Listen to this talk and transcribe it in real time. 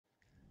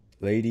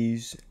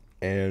Ladies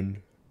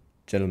and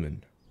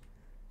gentlemen,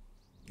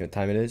 you know what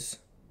time it is?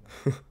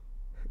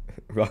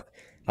 Rock.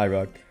 Hi,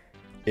 Rock.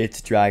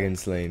 It's dragon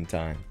slaying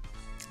time.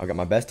 I've got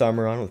my best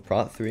armor on with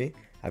Prot 3.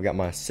 I've got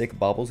my sick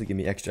baubles that give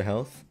me extra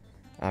health.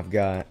 I've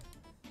got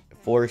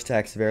 4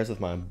 stacks of arrows with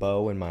my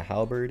bow and my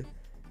halberd.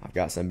 I've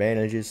got some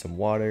bandages, some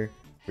water,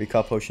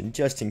 recall potion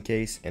just in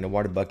case, and a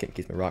water bucket in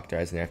case my rock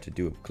dies and I have to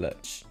do a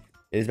clutch.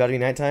 It is about to be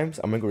nighttime,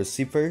 so I'm gonna go to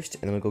sleep first,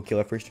 and then I'm gonna go kill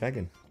our first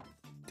dragon.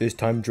 This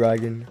time,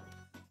 dragon,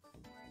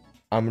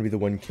 I'm gonna be the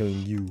one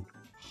killing you.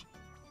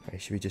 I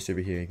should be just over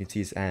here. You can see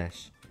his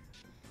ash.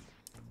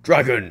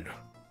 Dragon,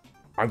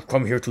 I've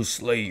come here to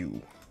slay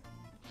you.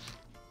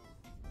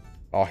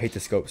 Oh, I hate the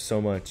scope so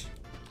much.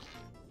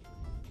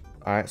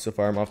 Alright, so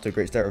far I'm off to a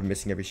great start with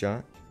missing every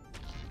shot.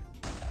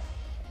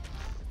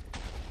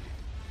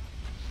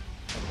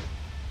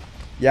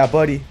 Yeah,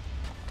 buddy.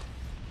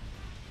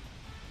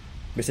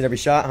 Missing every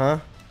shot, huh?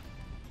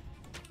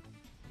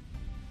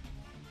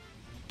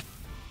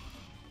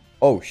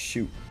 Oh,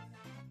 shoot.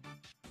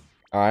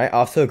 Alright,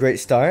 off to a great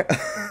start.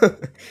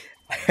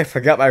 I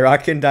forgot my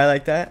rock can die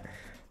like that.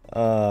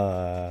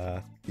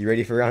 You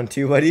ready for round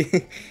 2,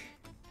 buddy?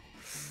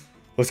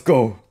 Let's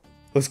go.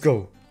 Let's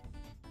go.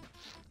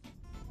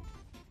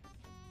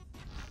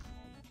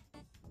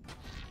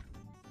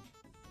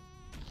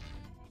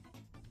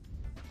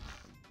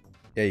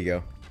 There you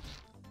go.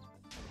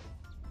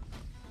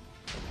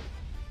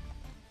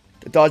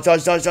 Dodge,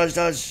 dodge, dodge, dodge,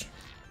 dodge.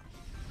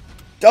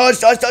 Dodge,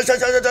 dodge, dodge, dodge,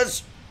 dodge,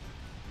 dodge.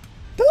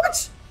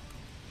 Dodge.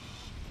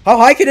 How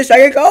high can this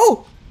dragon go?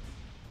 Oh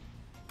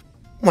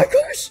my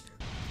gosh.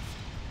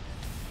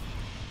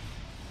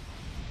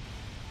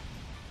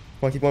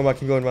 Come on, keep going back,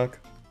 keep going back.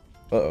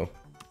 Uh-oh.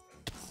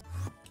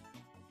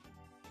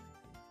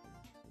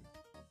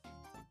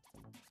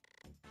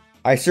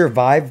 I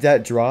survived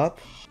that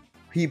drop.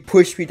 He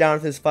pushed me down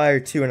with his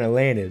fire too, and I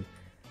landed.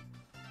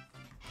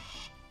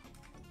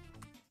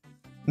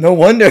 No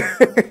wonder.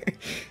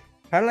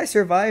 How did I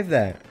survive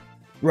that?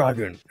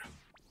 Dragon,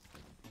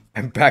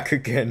 I'm back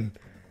again.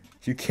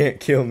 You can't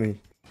kill me.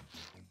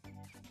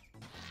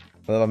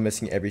 I love I'm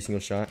missing every single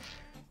shot.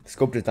 The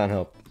scope does not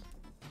help.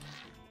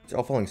 It's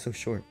all falling so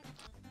short.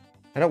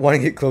 I don't want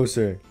to get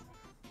closer.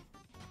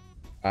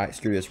 Alright,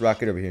 screw this.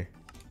 Rocket over here.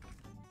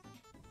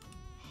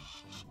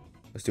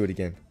 Let's do it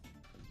again.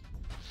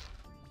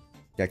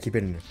 Yeah, keep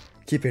hitting him.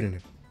 Keep hitting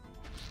him.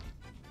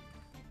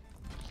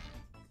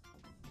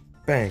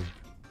 Bang.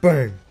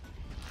 Bang.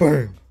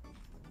 Bang.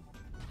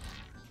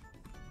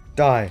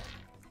 Die.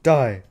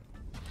 Die.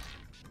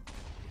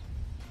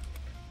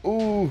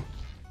 Ooh.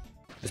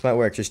 This might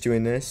work. Just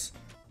doing this.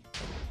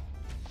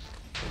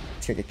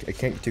 I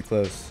can't get too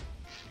close.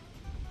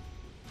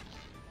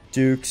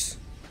 Dukes.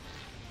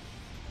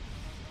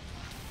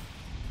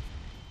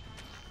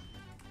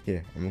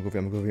 Here. I'm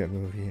gonna go over here. I'm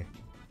gonna go over here.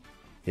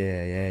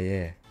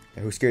 Yeah.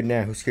 Who's scared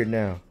now? Who's scared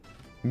now?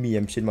 Me,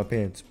 I'm shitting my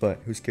pants, but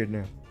who's scared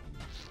now?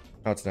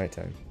 Oh, it's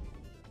nighttime.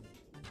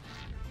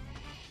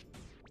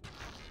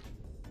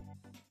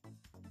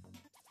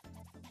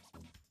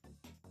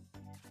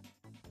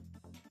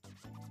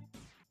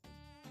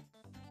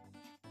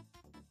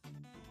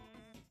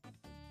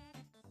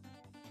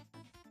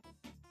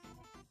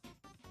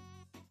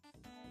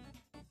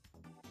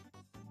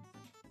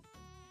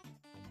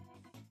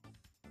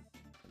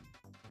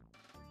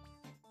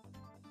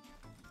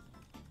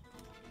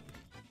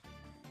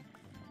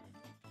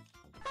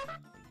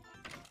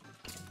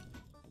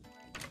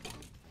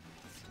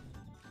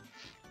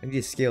 I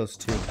need scales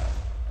too.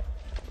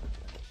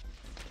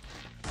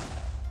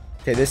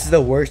 Okay, this is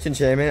the worst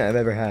enchantment I've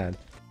ever had.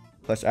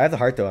 Plus, I have the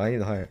heart though. I need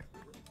the heart.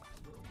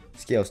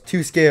 Scales.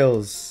 2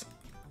 scales.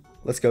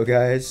 Let's go,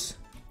 guys.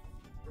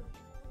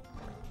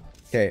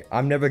 Okay,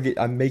 I'm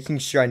making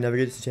sure I never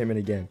get this enchantment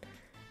again.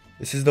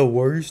 This is the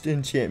worst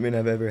enchantment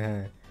I've ever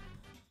had.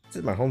 This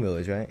is my home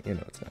village, right? You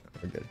know it's not.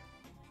 We're good.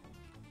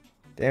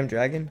 Damn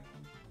dragon,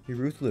 you're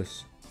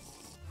ruthless.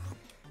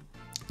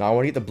 Now I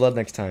want to get the blood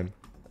next time.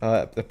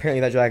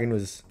 Apparently that dragon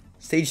was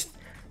stage.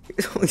 It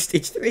was only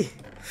stage 3.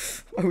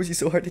 Why was he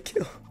so hard to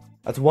kill?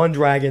 That's 1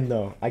 dragon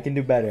though. I can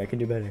do better. I can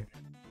do better.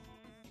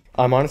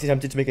 I'm honestly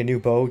tempted to make a new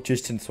bow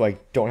just so I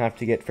don't have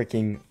to get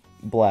freaking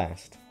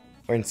blast.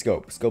 Or in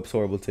scope. Scope's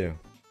horrible too.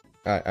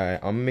 Alright. I'm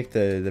gonna make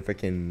the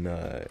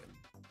freaking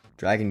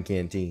dragon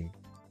canteen.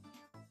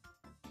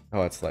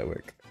 Oh, that's light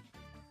work.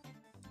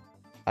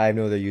 I have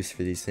no other use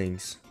for these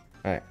things.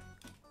 Alright.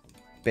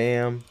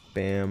 Bam,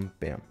 bam,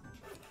 bam.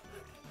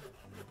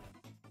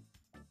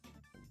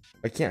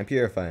 I can't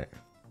purify it.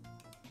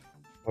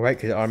 Alright,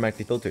 because it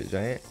automatically filters,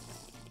 right?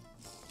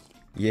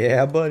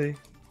 Yeah, buddy.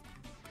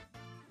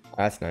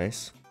 That's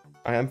nice.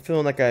 I'm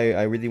feeling like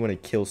I really want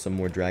to kill some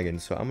more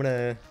dragons, so I'm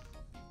gonna...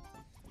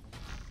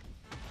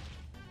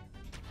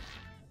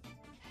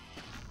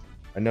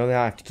 I know that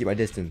I have to keep my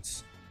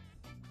distance.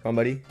 Come on,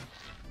 buddy.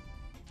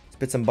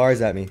 Spit some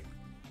bars at me.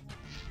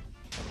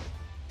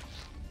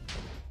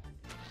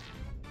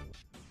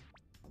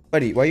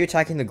 Buddy, why are you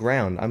attacking the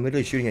ground? I'm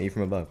literally shooting at you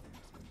from above.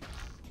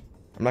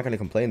 I'm not gonna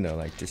complain though,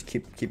 like just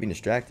keep being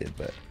distracted,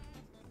 but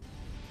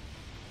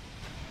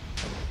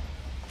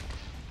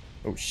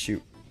Oh,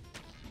 shoot.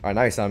 Alright,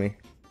 now he saw me.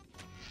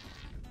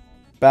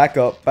 Back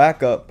up,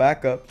 back up,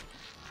 back up.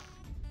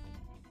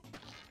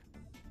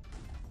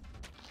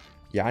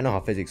 Yeah, I know how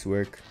physics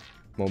work.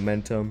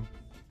 Momentum.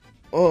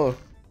 Oh,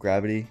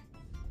 gravity.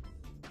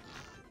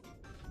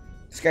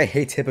 This guy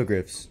hates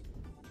hippogriffs.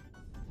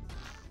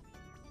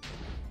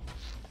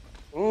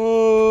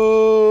 Oh,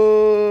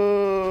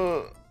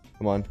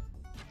 come on.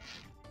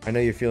 I know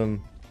you're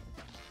feeling.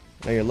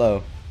 I know you're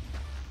low.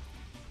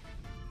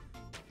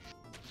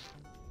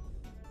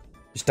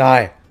 Just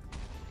die.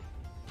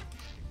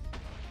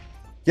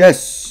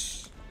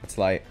 Yes. That's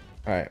light.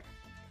 All right.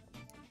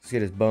 Let's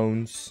get his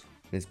bones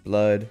and his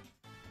blood. I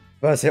was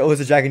about to say, oh,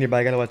 there's a dragon nearby.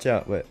 I gotta watch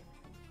out.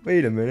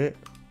 Wait a minute.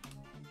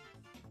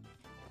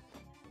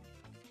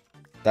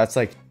 That's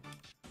like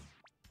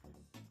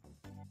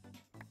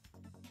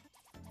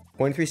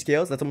 0.3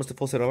 scales. That's almost a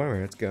full set of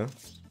armor. Let's go.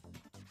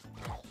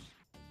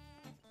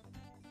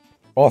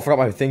 Oh, I forgot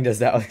my thing does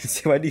that.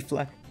 See why D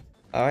fly.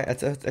 All right,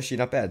 that's actually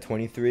not bad.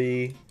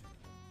 23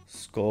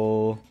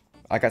 skull.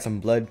 I got some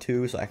blood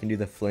too, so I can do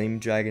the flame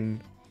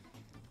dragon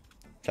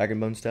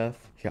bone stuff.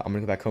 Yeah, I'm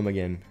gonna go back home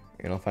again,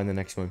 and I'll find the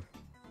next one.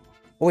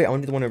 Oh wait, I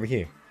want to do the one over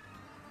here.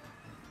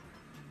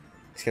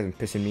 This guy's been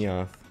pissing me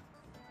off.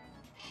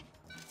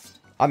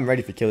 I'm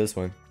ready to kill this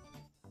one.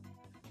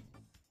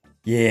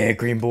 Yeah,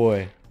 green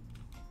boy.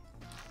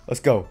 Let's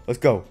go. Let's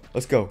go.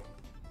 Let's go.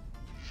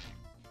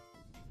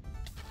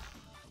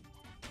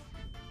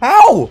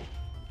 How?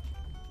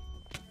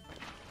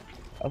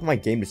 Oh, my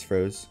game just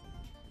froze.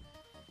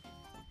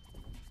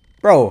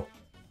 Bro.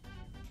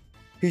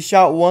 He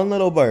shot one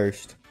little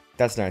burst.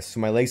 That's nice. So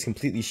my legs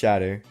completely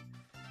shatter.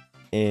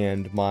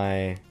 And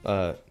my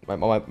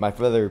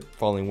feather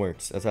falling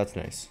works. That's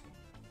nice.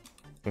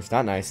 What's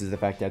not nice is the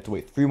fact that I have to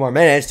wait 3 more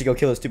minutes to go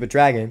kill a stupid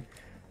dragon.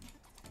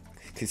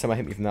 Because somebody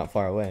hit me from that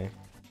far away.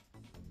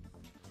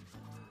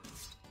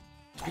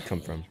 Where'd he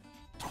come from?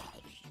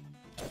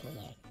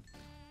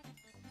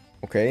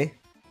 Okay.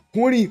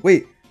 20!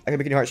 Wait! I can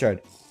make a new heart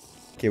shard.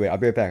 Okay, wait, I'll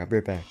be right back. I'll be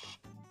right back.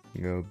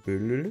 You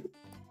go.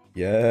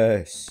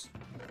 Yes!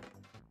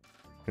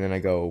 And then I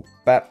go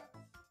bap.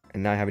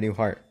 And now I have a new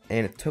heart.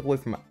 And it took away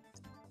from my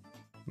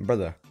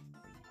brother.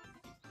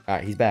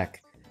 Alright, he's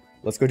back.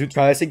 Let's go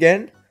try this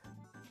again.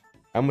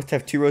 I almost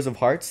have 2 rows of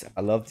hearts.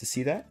 I love to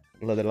see that.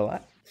 I love that a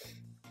lot.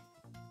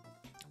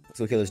 Let's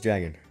go kill this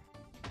dragon.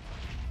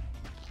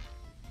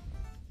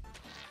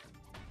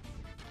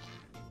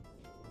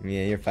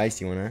 Yeah, you're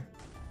feisty one, huh?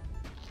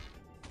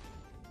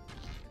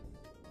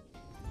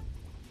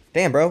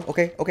 Damn, bro.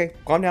 Okay, okay.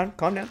 Calm down,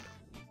 calm down.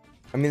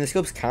 I mean, the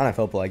scope's kind of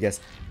helpful, I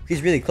guess.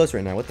 He's really close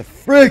right now. What the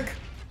frick?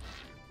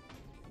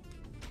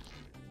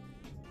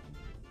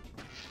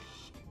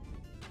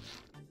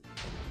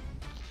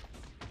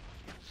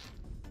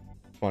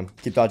 Come on,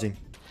 keep dodging.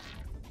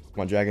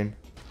 Come on, dragon.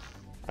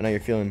 I know you're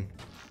feeling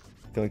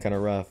kind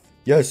of rough.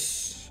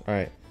 Yes!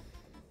 Alright.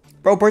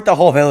 Bro, burnt the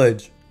whole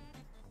village.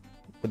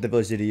 What the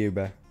village did to you,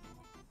 bro?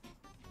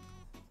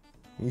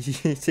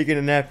 He's taking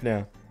a nap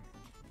now.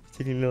 He's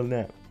taking a little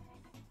nap.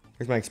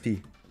 Where's my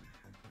XP?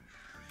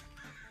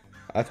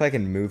 I thought I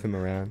can move him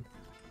around.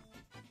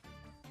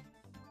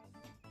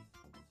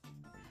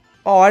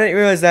 Oh, I didn't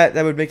realize that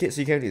would make it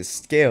so you can't get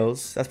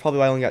scales. That's probably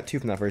why I only got 2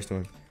 from that first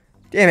one.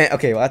 Damn it.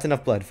 Okay, well, that's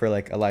enough blood for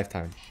like a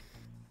lifetime.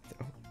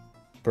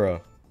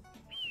 Bro.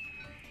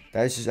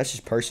 That's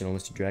just personal,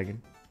 Mr.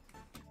 Dragon.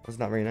 That's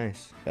not very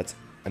nice. That's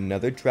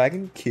another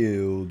dragon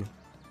killed.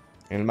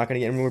 And I'm not going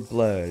to get any more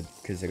blood.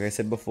 Because like I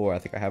said before, I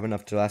think I have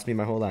enough to last me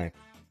my whole life.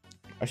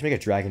 I should make a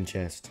dragon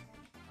chest.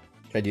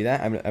 Can I do that?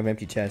 I have an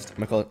empty chest. I'm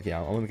going to call it... Yeah,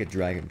 I'm going to make a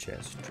dragon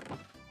chest.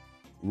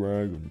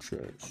 Dragon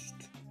chest.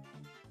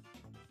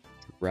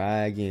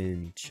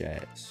 Dragon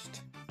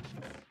chest.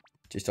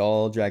 Just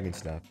all dragon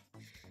stuff.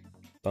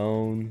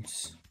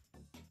 Bones.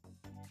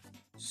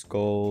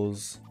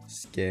 Skulls.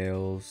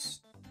 Scales.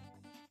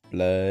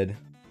 Blood.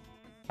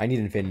 I need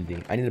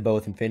infinity. I need a bow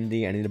with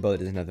infinity. I need a bow that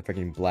doesn't have the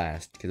freaking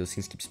blast. Because those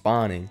things keep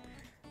spawning.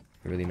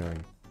 They're really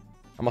annoying.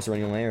 I'm also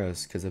running on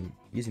arrows because I'm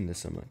using this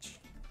so much.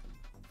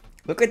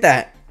 Look at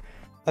that!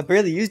 I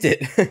barely used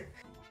it.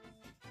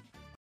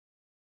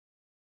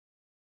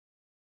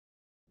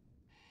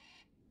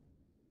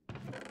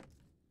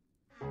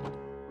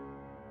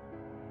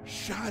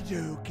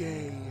 Shadow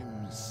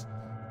games.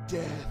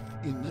 Death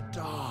in the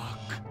dark.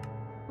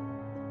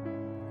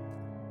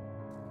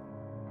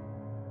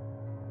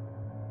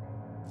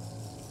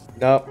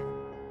 Nope.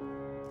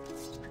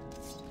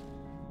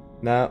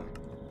 Nope.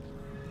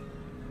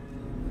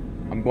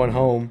 I'm going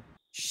home.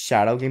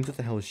 Shadow games? What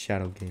the hell is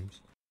shadow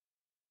games?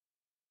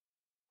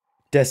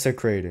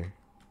 Desecrator.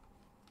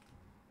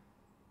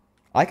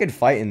 I could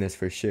fight in this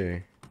for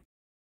sure.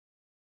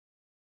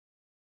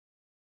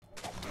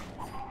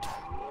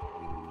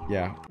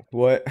 Yeah.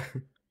 What?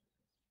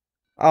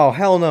 Oh,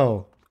 hell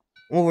no.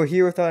 I'm over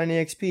here without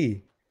any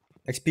XP.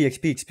 XP,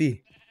 XP,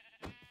 XP.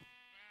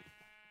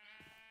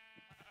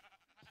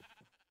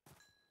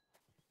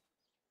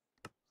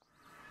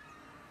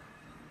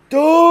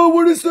 Duh,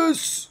 what is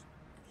this?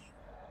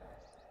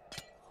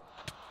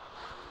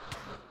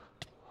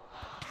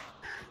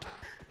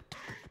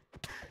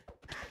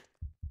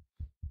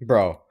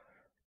 Bro,